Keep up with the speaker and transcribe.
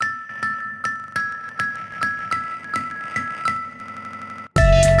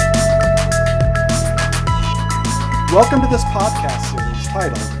Welcome to this podcast series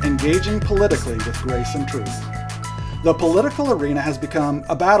titled Engaging Politically with Grace and Truth. The political arena has become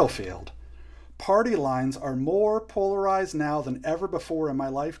a battlefield. Party lines are more polarized now than ever before in my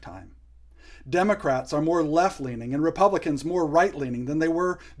lifetime. Democrats are more left-leaning and Republicans more right-leaning than they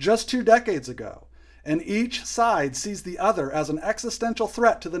were just 2 decades ago, and each side sees the other as an existential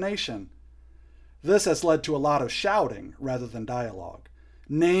threat to the nation. This has led to a lot of shouting rather than dialogue,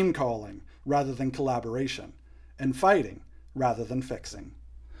 name-calling rather than collaboration, and fighting rather than fixing.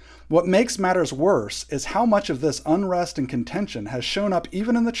 What makes matters worse is how much of this unrest and contention has shown up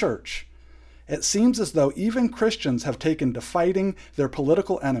even in the church. It seems as though even Christians have taken to fighting their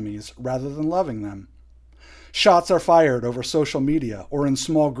political enemies rather than loving them. Shots are fired over social media or in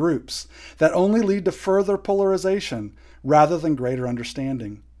small groups that only lead to further polarization rather than greater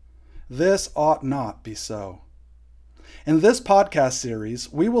understanding. This ought not be so. In this podcast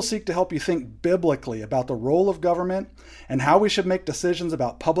series, we will seek to help you think biblically about the role of government and how we should make decisions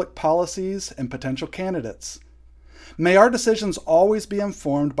about public policies and potential candidates. May our decisions always be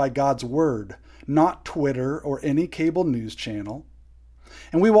informed by God's Word, not Twitter or any cable news channel.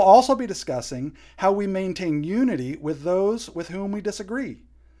 And we will also be discussing how we maintain unity with those with whom we disagree.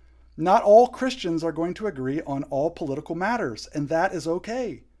 Not all Christians are going to agree on all political matters, and that is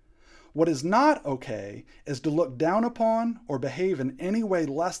okay. What is not okay is to look down upon or behave in any way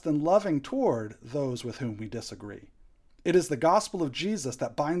less than loving toward those with whom we disagree. It is the gospel of Jesus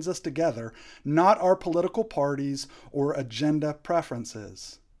that binds us together, not our political parties or agenda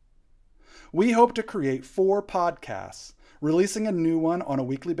preferences. We hope to create 4 podcasts, releasing a new one on a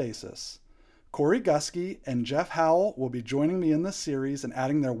weekly basis. Corey Gusky and Jeff Howell will be joining me in this series and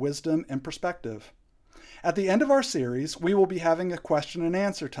adding their wisdom and perspective. At the end of our series, we will be having a question and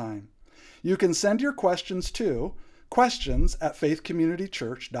answer time. You can send your questions to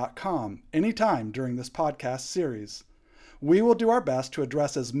questions@faithcommunitychurch.com anytime during this podcast series. We will do our best to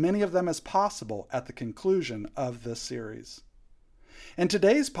address as many of them as possible at the conclusion of this series. In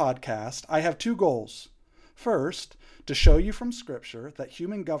today's podcast, I have 2 goals. First, to show you from Scripture that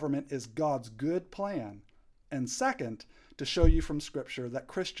human government is God's good plan. And second, to show you from Scripture that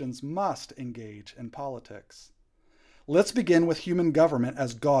Christians must engage in politics. Let's begin with human government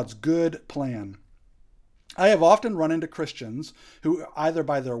as God's good plan. I have often run into Christians who, either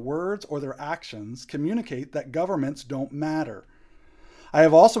by their words or their actions, communicate that governments don't matter. I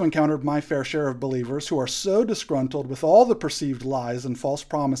have also encountered my fair share of believers who are so disgruntled with all the perceived lies and false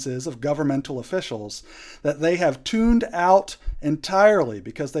promises of governmental officials that they have tuned out entirely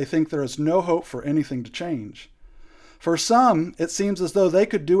because they think there is no hope for anything to change. For some, it seems as though they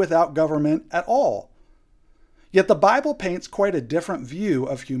could do without government at all. Yet the Bible paints quite a different view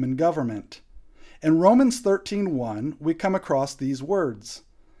of human government. In Romans 13:1, we come across these words: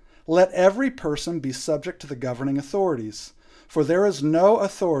 "Let every person be subject to the governing authorities, for there is no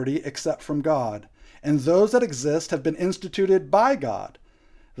authority except from God, and those that exist have been instituted by God."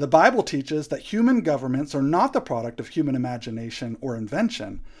 The Bible teaches that human governments are not the product of human imagination or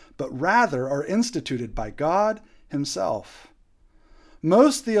invention, but rather are instituted by God Himself.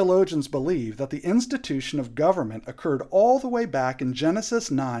 Most theologians believe that the institution of government occurred all the way back in Genesis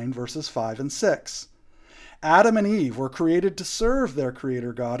 9, verses 5 and 6. Adam and Eve were created to serve their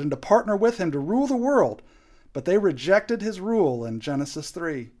Creator God and to partner with Him to rule the world, but they rejected His rule in Genesis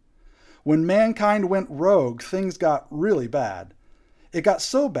 3. When mankind went rogue, things got really bad. It got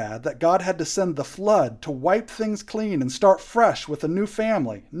so bad that God had to send the flood to wipe things clean and start fresh with a new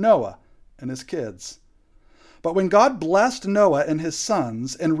family, Noah and his kids. But when God blessed Noah and his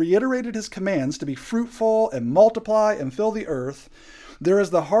sons and reiterated His commands to be fruitful and multiply and fill the earth, there is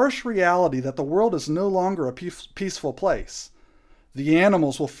the harsh reality that the world is no longer a peaceful place. The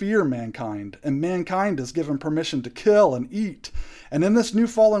animals will fear mankind, and mankind is given permission to kill and eat. And in this new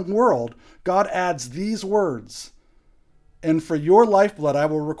fallen world, God adds these words: "And for your lifeblood I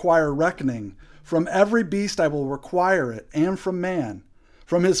will require reckoning. From every beast I will require it, and from man.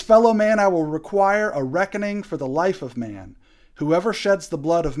 From his fellow man I will require a reckoning for the life of man. Whoever sheds the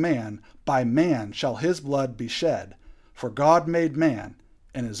blood of man, by man shall his blood be shed. For God made man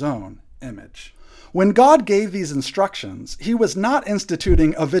in His own image." When God gave these instructions, He was not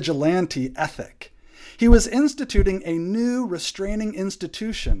instituting a vigilante ethic. He was instituting a new restraining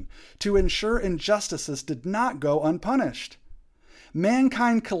institution to ensure injustices did not go unpunished.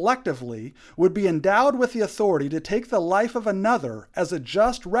 Mankind collectively would be endowed with the authority to take the life of another as a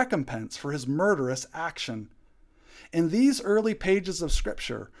just recompense for his murderous action. In these early pages of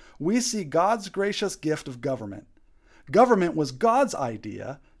Scripture, we see God's gracious gift of government. Government was God's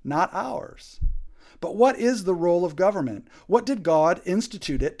idea, not ours. But what is the role of government? What did God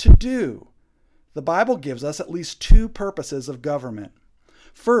institute it to do? the Bible gives us at least two purposes of government.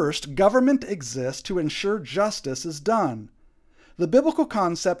 First, government exists to ensure justice is done. The biblical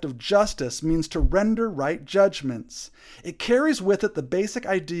concept of justice means to render right judgments. It carries with it the basic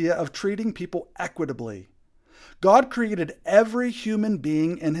idea of treating people equitably. God created every human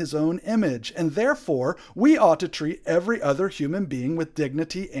being in his own image, and therefore we ought to treat every other human being with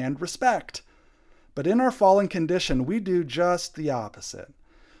dignity and respect. But in our fallen condition, we do just the opposite.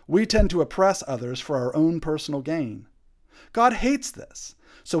 We tend to oppress others for our own personal gain. God hates this,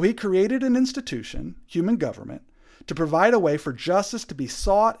 so he created an institution, human government, to provide a way for justice to be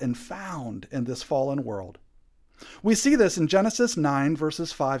sought and found in this fallen world. We see this in Genesis 9,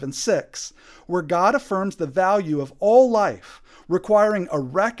 verses 5 and 6, where God affirms the value of all life, requiring a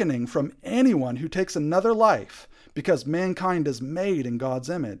reckoning from anyone who takes another life, because mankind is made in God's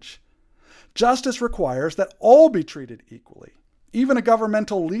image. Justice requires that all be treated equally. Even a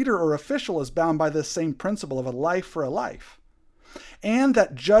governmental leader or official is bound by this same principle of a life for a life. And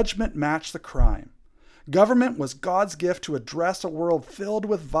that judgment match the crime. Government was God's gift to address a world filled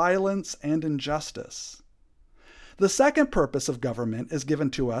with violence and injustice. The second purpose of government is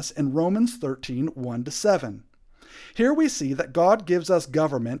given to us in Romans 13, 1-7. Here we see that God gives us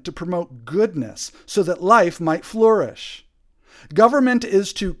government to promote goodness so that life might flourish. Government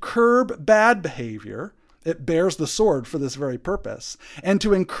is to curb bad behavior, it bears the sword for this very purpose, and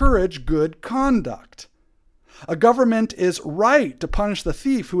to encourage good conduct. A government is right to punish the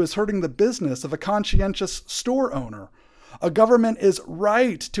thief who is hurting the business of a conscientious store owner. A government is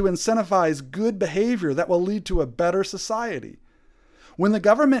right to incentivize good behavior that will lead to a better society. When the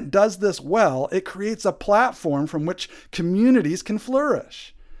government does this well, it creates a platform from which communities can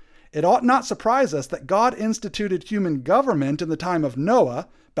flourish. It ought not surprise us that God instituted human government in the time of Noah,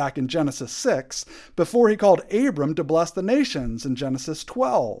 back in Genesis 6, before he called Abram to bless the nations in Genesis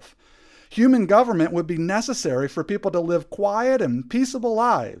 12. Human government would be necessary for people to live quiet and peaceable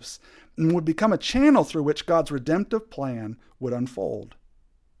lives, and would become a channel through which God's redemptive plan would unfold.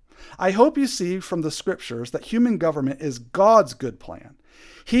 I hope you see from the scriptures that human government is God's good plan.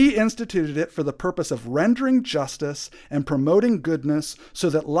 He instituted it for the purpose of rendering justice and promoting goodness so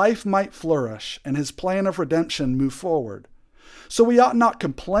that life might flourish and his plan of redemption move forward. So we ought not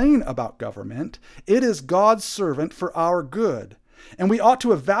complain about government. It is God's servant for our good. And we ought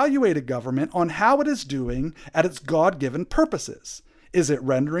to evaluate a government on how it is doing at its God-given purposes. Is it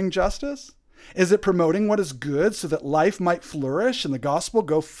rendering justice? Is it promoting what is good so that life might flourish and the gospel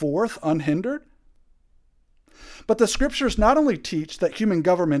go forth unhindered? But the scriptures not only teach that human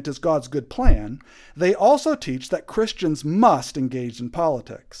government is God's good plan, they also teach that Christians must engage in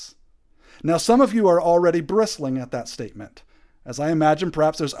politics. Now, some of you are already bristling at that statement, as I imagine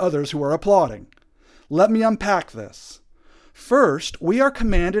perhaps there's others who are applauding. Let me unpack this. First, we are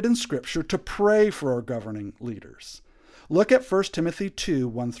commanded in Scripture to pray for our governing leaders. Look at 1 Timothy 2,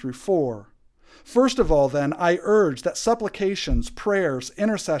 1-4. First of all, then, I urge that supplications, prayers,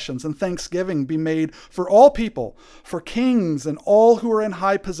 intercessions, and thanksgiving be made for all people, for kings and all who are in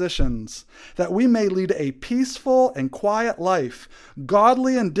high positions, that we may lead a peaceful and quiet life,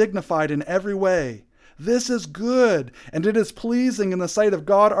 godly and dignified in every way. This is good, and it is pleasing in the sight of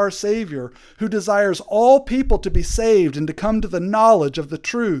God our Savior, who desires all people to be saved and to come to the knowledge of the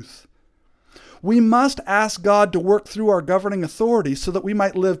truth. We must ask God to work through our governing authority so that we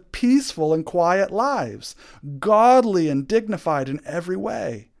might live peaceful and quiet lives, godly and dignified in every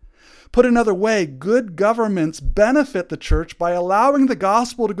way. Put another way, good governments benefit the church by allowing the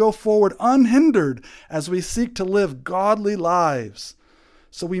gospel to go forward unhindered as we seek to live godly lives.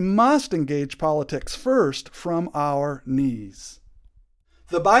 So we must engage politics first from our knees.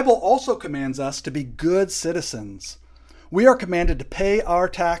 The Bible also commands us to be good citizens. We are commanded to pay our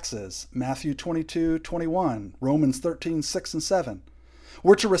taxes, Matthew 22:21, Romans 13:6-7.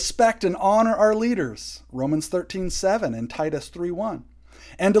 We're to respect and honor our leaders, Romans 13:7 and Titus 3:1.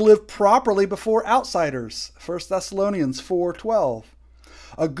 And to live properly before outsiders, 1 Thessalonians 4:12.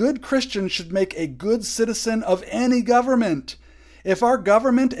 A good Christian should make a good citizen of any government. If our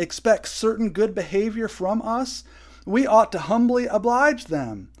government expects certain good behavior from us, we ought to humbly oblige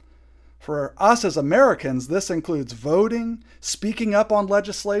them. For us as Americans, this includes voting, speaking up on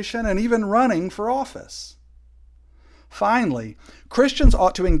legislation, and even running for office. Finally, Christians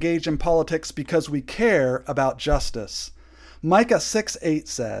ought to engage in politics because we care about justice. Micah 6:8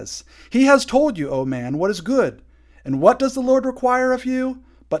 says, "He has told you, O man, what is good. And what does the Lord require of you?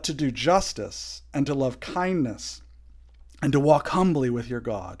 But to do justice, and to love kindness, and to walk humbly with your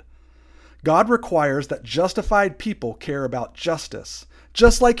God." God requires that justified people care about justice,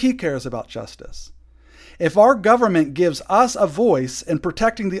 just like he cares about justice. If our government gives us a voice in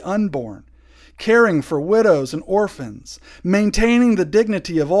protecting the unborn, caring for widows and orphans, maintaining the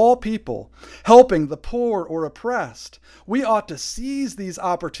dignity of all people, helping the poor or oppressed. We ought to seize these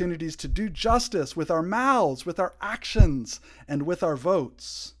opportunities to do justice with our mouths, with our actions, and with our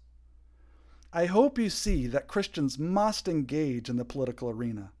votes. I hope you see that Christians must engage in the political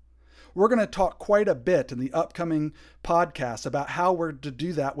arena. We're going to talk quite a bit in the upcoming podcast about how we're to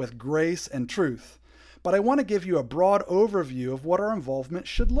do that with grace and truth. But I want to give you a broad overview of what our involvement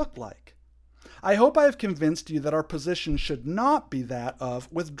should look like. I hope I have convinced you that our position should not be that of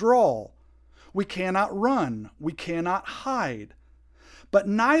withdrawal. We cannot run. We cannot hide. But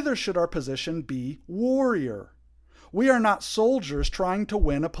neither should our position be warrior. We are not soldiers trying to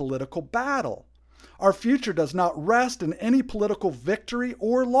win a political battle. Our future does not rest in any political victory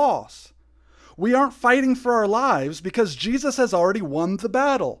or loss. We aren't fighting for our lives because Jesus has already won the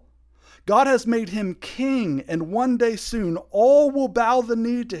battle. God has made him king, and one day soon all will bow the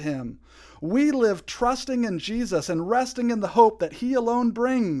knee to him. We live trusting in Jesus and resting in the hope that he alone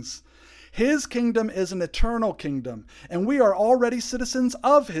brings. His kingdom is an eternal kingdom, and we are already citizens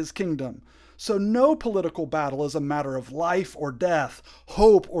of his kingdom. So no political battle is a matter of life or death,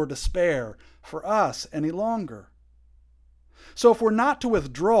 hope or despair for us any longer. So if we're not to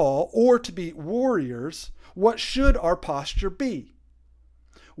withdraw or to be warriors, what should our posture be?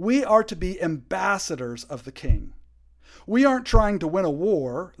 We are to be ambassadors of the King. We aren't trying to win a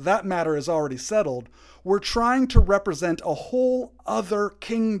war. That matter is already settled. We're trying to represent a whole other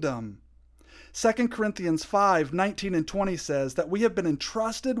kingdom. 2 Corinthians 5:19 and 20 says that we have been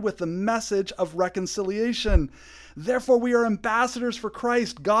entrusted with the message of reconciliation. Therefore, we are ambassadors for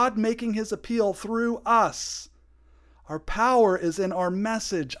Christ, God making his appeal through us. Our power is in our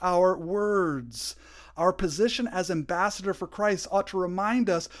message, our words. Our position as ambassador for Christ ought to remind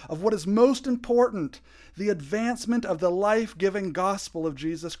us of what is most important, the advancement of the life-giving gospel of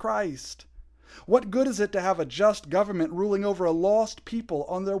Jesus Christ. What good is it to have a just government ruling over a lost people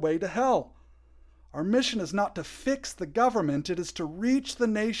on their way to hell? Our mission is not to fix the government, it is to reach the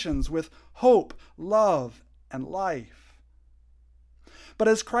nations with hope, love, and life. But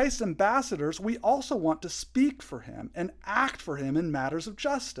as Christ's ambassadors, we also want to speak for him and act for him in matters of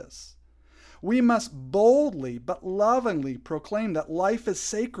justice. We must boldly but lovingly proclaim that life is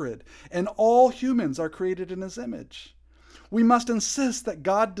sacred and all humans are created in his image. We must insist that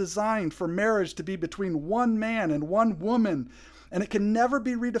God designed for marriage to be between one man and one woman, and it can never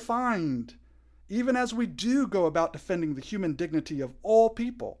be redefined, even as we do go about defending the human dignity of all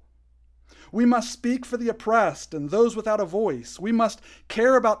people. We must speak for the oppressed and those without a voice. We must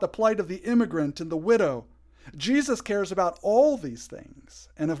care about the plight of the immigrant and the widow. Jesus cares about all these things,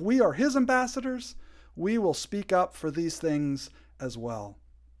 and if we are his ambassadors, we will speak up for these things as well.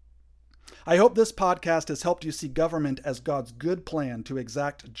 I hope this podcast has helped you see government as God's good plan to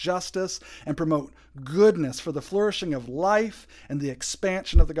exact justice and promote goodness for the flourishing of life and the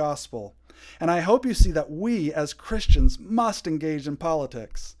expansion of the gospel. And I hope you see that we as Christians must engage in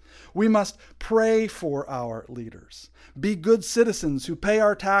politics. We must pray for our leaders, be good citizens who pay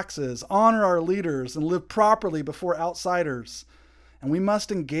our taxes, honor our leaders, and live properly before outsiders. And we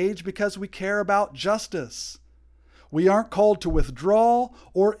must engage because we care about justice. We aren't called to withdraw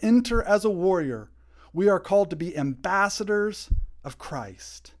or enter as a warrior. We are called to be ambassadors of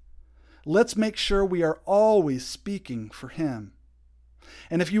Christ. Let's make sure we are always speaking for him.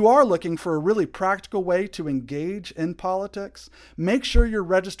 And if you are looking for a really practical way to engage in politics, make sure you're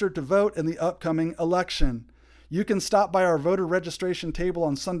registered to vote in the upcoming election. You can stop by our voter registration table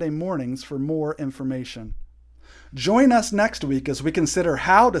on Sunday mornings for more information. Join us next week as we consider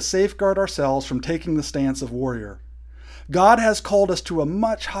how to safeguard ourselves from taking the stance of warrior. God has called us to a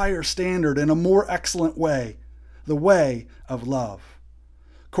much higher standard in a more excellent way, the way of love.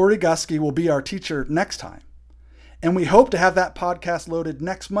 Corey Gusky will be our teacher next time. And we hope to have that podcast loaded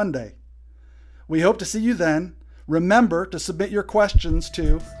next Monday. We hope to see you then. Remember to submit your questions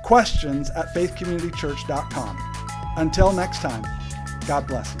to questions@faithcommunitychurch.com. Until next time, God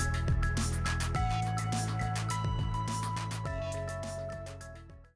bless you.